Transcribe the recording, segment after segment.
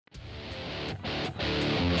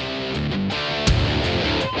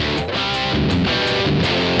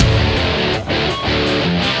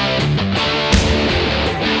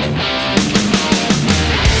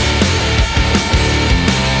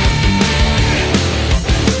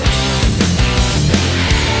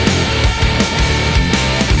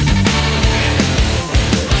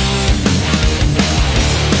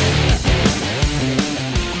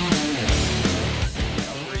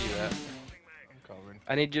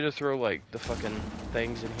I need you to throw, like, the fucking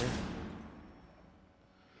things in here.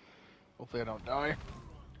 Hopefully I don't die.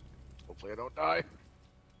 Hopefully I don't die.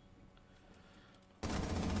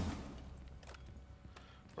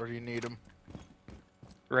 Or do you need them?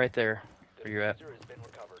 Right there. Where you at?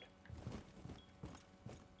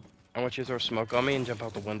 I want you to throw smoke on me and jump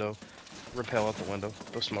out the window. Rappel out the window.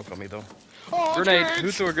 Throw smoke on me, though. Oh, Grenade! grenades!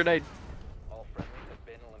 Who threw a grenade? All friendlies have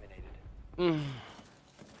been eliminated.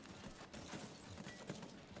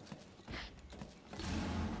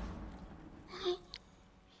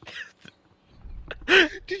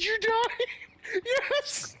 Did you die?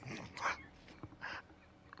 Yes!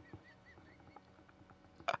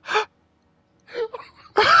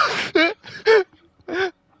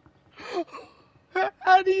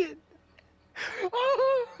 How do you...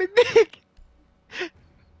 Nick!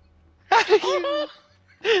 How do you...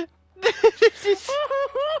 This is...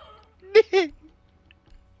 Nick!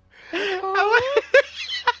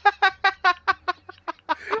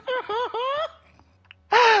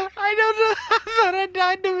 I don't know. I thought I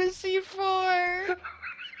died to a C4.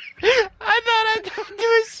 I thought I died to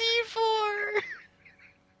a C4.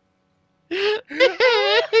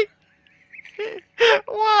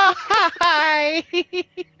 Why?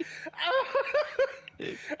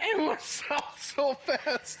 It was so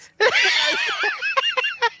fast.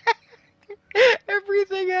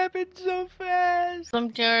 Everything happened so fast.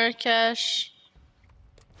 Some Cash.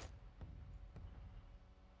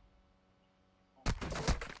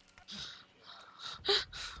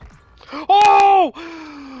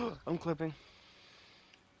 Oh! I'm clipping.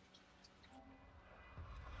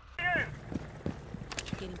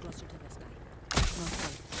 Getting closer to this guy.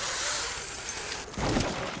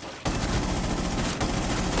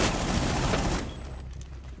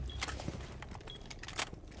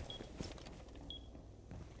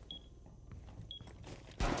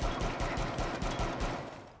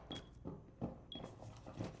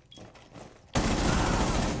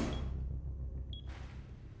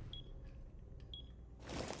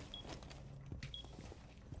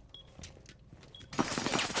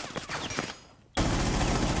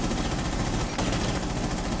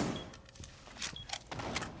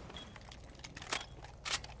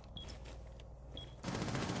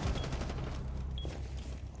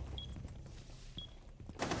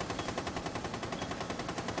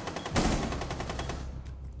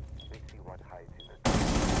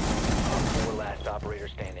 Last operator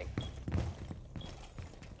standing.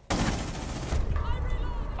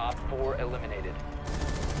 Op 4 eliminated.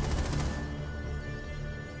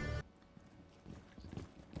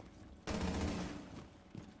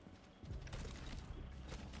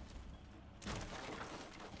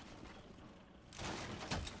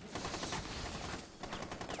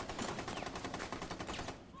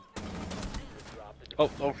 Oh,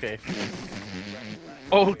 okay.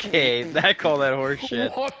 Okay, I call that horse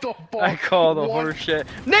shit. What the fuck? I call the horse shit.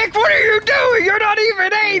 Nick, what are you doing? You're not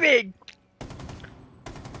even aiming!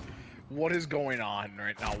 What is going on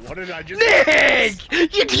right now? What did I just... Nick!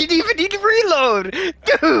 You didn't even need to reload!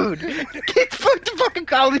 Dude! Put the fucking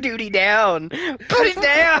Call of Duty down! Put it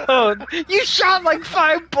down! You shot like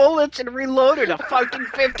 5 bullets and reloaded a fucking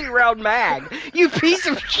 50-round mag! You piece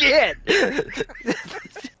of shit!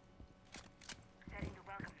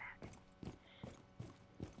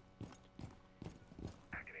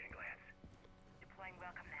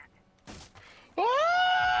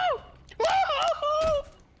 Oh! Oh!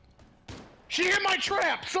 She hit my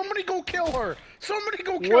trap! Somebody go kill her! Somebody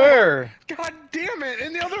go kill her! Where? God damn it!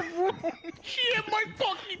 In the other room! She hit my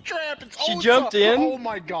fucking trap! It's She Osa. jumped in? Oh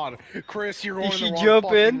my god. Chris, you're going Did in she the wrong jump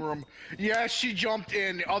fucking in? room. Yes, she jumped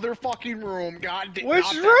in. The other fucking room. God damn Which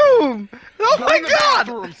not that room? Oh Go my in the god!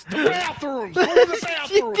 Bathrooms! The bathrooms! Go to the She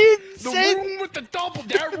bathroom! didn't The say- room with the double,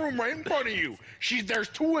 that room right in front of you! There's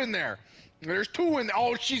 2 in there! There's 2 in there!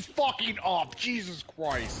 Oh, she's fucking up! Jesus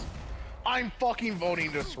Christ! I'm fucking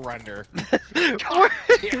voting to surrender. God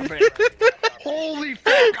damn it! Holy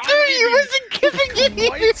fuck! Dude, you wasn't giving any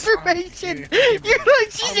lights out. information! Yeah, I'm You're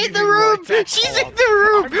like, she's I'm in the giving room! lights out She's call in the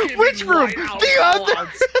room! I'm giving Which room? light out The call other!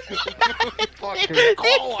 outs. Fucking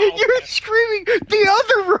call out. You were screaming, the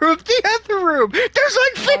other room! The other room! There's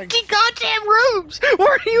like 50 goddamn rooms!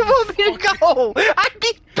 Where do you want me to go? I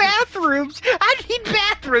need bathrooms! I need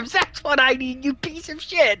bathrooms! That's what I need, you piece of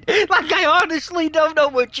shit! Like, I honestly don't know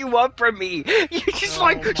what you want from me! You're just Oh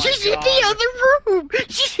like, my she's in God. the other room!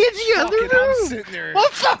 She's in the other Fucking, I'm room! sitting there.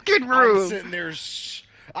 What fucking I'm room? sitting there.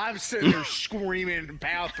 I'm sitting there screaming,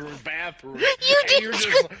 bathroom. You and did you're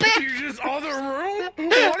scream just other room?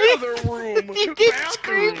 What other room? You did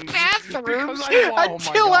scream Bathrooms. bathrooms Oh my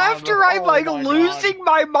until God. after I'm Oh like my losing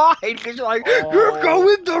my mind because you're like, you're Oh.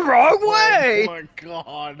 going the wrong way. Oh my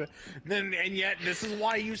God! And yet this is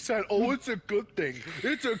why you said, "Oh, it's a good thing.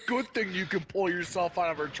 It's a good thing you can pull yourself out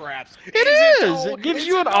of her traps." It is. though? It gives Is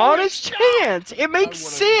you it an though? honest It's not. chance. It makes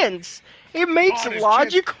would've- sense. It makes Honest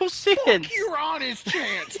logical sense. Fuck your honest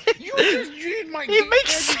chance. You just made my It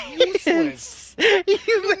makes useless. sense.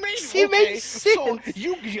 It makes sense. So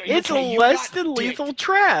It's okay, a you less got than dicked. lethal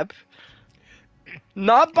trap.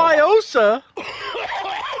 Not Biosa.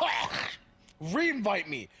 Reinvite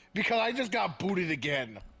me because I just got booted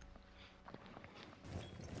again.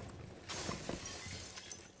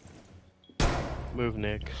 Move,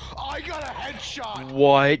 Nick. I got a headshot.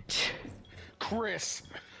 What? Chris,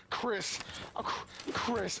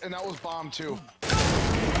 and that was bomb too.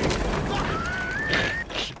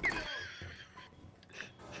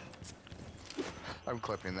 I'm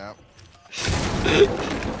clipping that.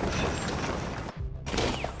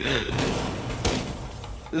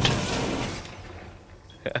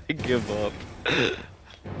 I give up.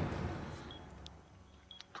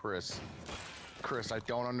 Chris, I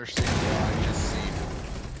don't understand why I just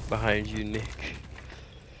see. Behind you, Nick.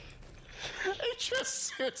 He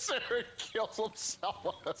just sits there and kills himself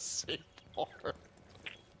on a skateboard.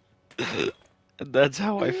 That's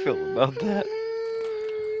how I feel about that.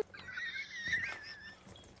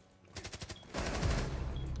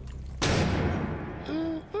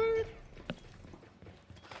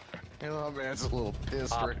 You know, man's a little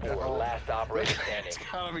pissed Op right 4, now. last operator standing. It's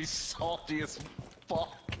gotta be salty as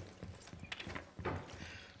fuck.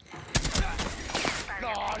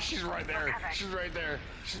 No, she's right there. She's right there.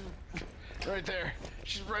 She's right there.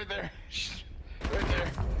 She's right there. She's right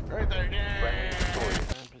there. Right there. Yeah.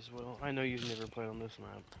 Map as well. I know you've never played on this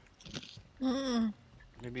map.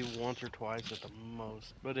 Maybe once or twice at the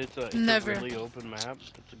most, but it's a Never. really open map.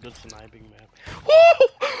 It's a good sniping map.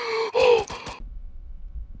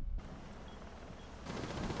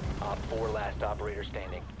 Op 4, last operator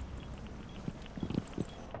standing.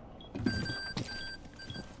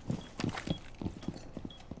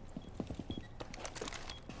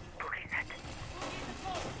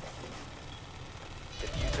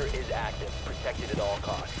 Diffuser is active, protected at all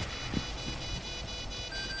costs.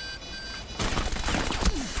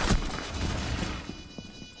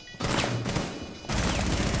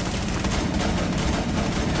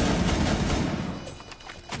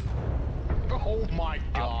 Oh my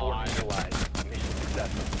Op 4 god. neutralized. Mission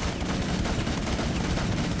successful.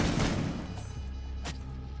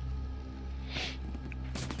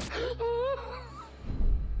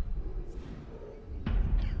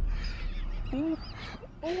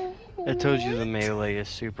 I told you the melee is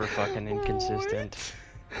super fucking inconsistent.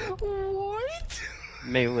 What?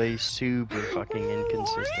 Melee super fucking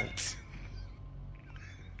inconsistent.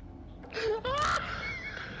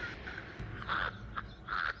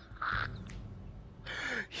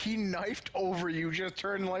 He knifed over you, just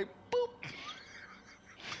turned like boop.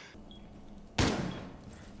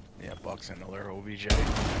 Yeah, Buck's another OBJ.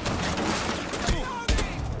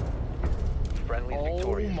 Friendly Oh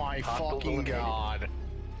victorious. my Hostiles fucking eliminated. god.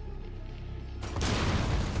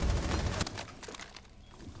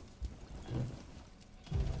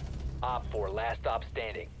 Op 4, last stop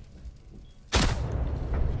standing. Oh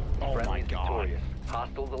my Friendly god. victorious.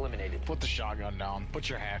 Hostiles eliminated. Put the shotgun down. Put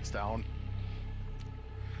your hacks down.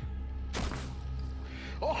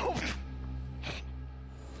 Oh!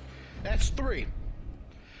 That's 3.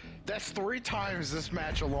 That's 3 times this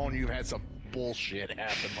match alone you've had some bullshit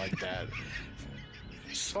happen like that.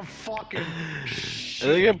 Some fucking I shit.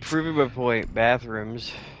 think I'm proving my point.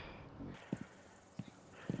 Bathrooms.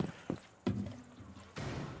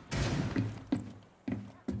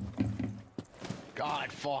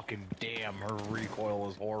 God fucking damn, her recoil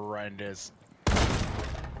is horrendous.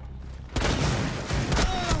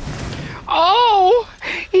 Oh!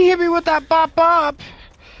 He hit me with that bop bop.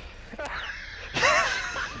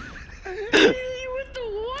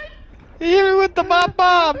 He hit me with the bop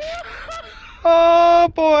bop. Oh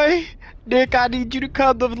boy. Nick, I need you to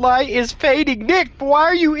come. The light is fading. Nick, why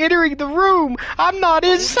are you entering the room? I'm not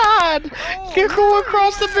inside. You go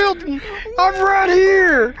across the building. I'm right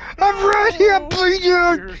here. I'm right here. Please,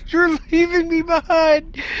 you're leaving me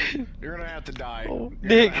behind. You're gonna have to die. Oh, You're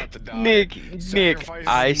Nick, gonna have to die. Nick, Sacrifices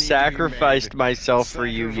I need to be sacrificed made. myself for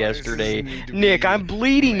you Sacrifices yesterday. need to Nick, be I'm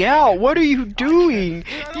bleeding made. out. What are you doing?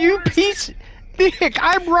 I don't You understand. piece. Nick,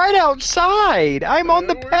 I'm right outside. I'm on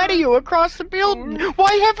the patio across the building.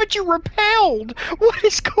 Why haven't you repelled? What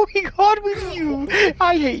is going on with you?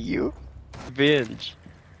 I hate you. Revenge.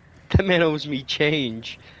 That man owes me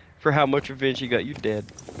change for how much revenge he got. You're dead.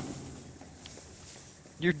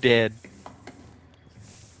 You're dead.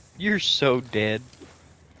 You're so dead.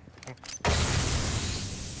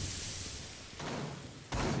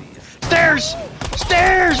 Stairs!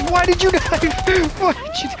 Stairs! Why did you die? Why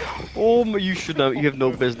did you? Oh my! You should not. You have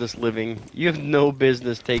no business living. You have no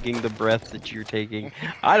business taking the breath that you're taking.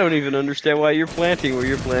 I don't even understand why you're planting where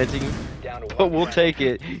you're planting. But we'll take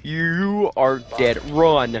it. You are dead.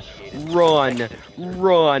 Run! Run!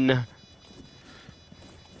 Run!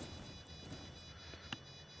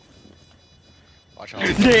 Watch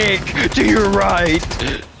out. Nick, to your right.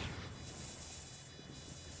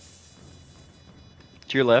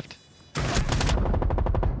 To your left.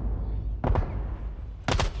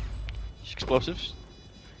 Explosives.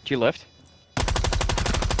 To your left.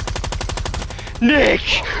 Nick!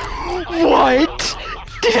 What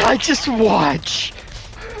did I just watch?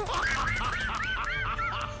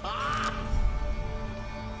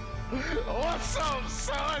 What's up,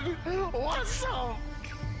 son? What's up?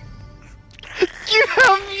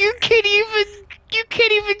 You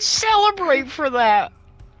can't even celebrate for that.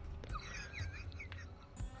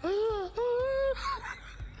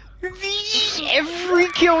 Every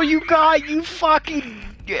kill you got, you fucking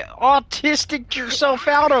autistic yourself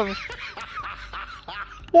out of.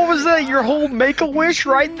 What was that? Your whole Make-A-Wish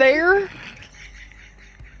right there?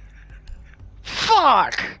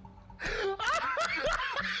 Fuck!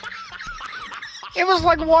 It was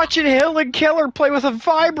like watching Helen Keller play with a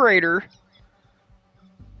vibrator.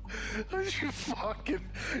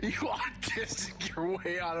 You autistic your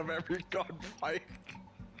way out of every gunfight.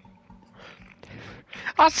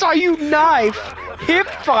 I saw you knife, hip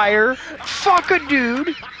fire, fuck a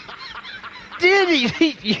dude.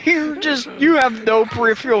 You have no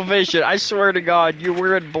peripheral vision. I swear to God, you're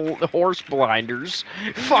wearing horse blinders.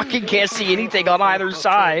 Fucking can't see anything on either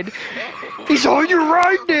side. He's on your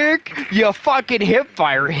right, Nick. You fucking hip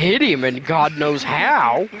fire hit him, and God knows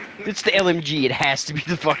how. It's the LMG. It has to be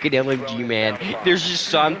the fucking LMG, man. There's just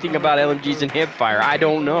something about LMGs and hip fire. I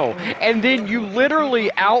don't know. And then you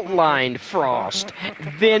literally outlined Frost,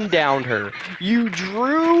 then downed her. You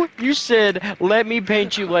said, let me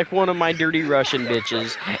paint you like one of my dirty Russian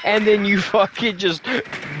bitches, and then you fucking just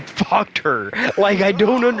fucked her. Like, I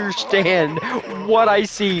don't understand what I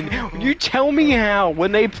seen. You tell me how,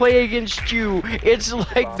 when they play against you, it's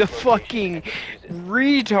like the fucking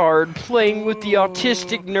retard playing with the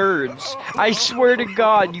autistic nerds. I swear to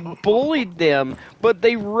God, you bullied them, but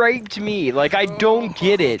they raped me. Like, I don't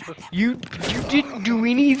get it. You didn't do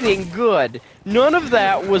anything good. None of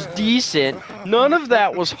that was decent. None of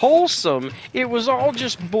that was wholesome. It was all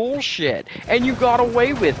just bullshit. And you got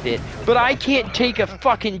away with it. But I can't take a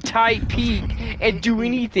fucking tight peek and do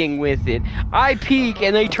anything with it. I peek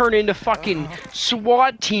and they turn into fucking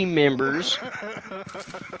SWAT team members.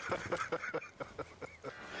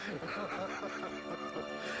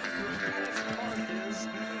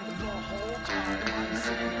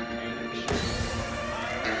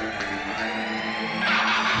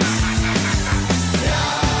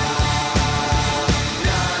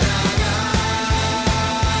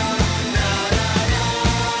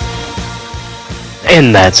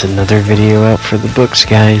 And that's another video out for the books,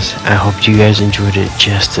 guys. I hope you guys enjoyed it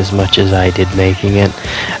just as much as I did making it.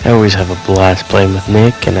 I always have a blast playing with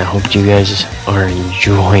Nick, and I hope you guys are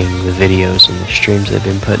enjoying the videos and the streams they've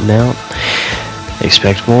been putting out.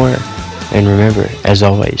 Expect more. And remember, as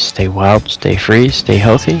always, stay wild, stay free, stay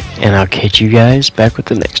healthy, and I'll catch you guys back with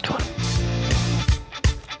the next one.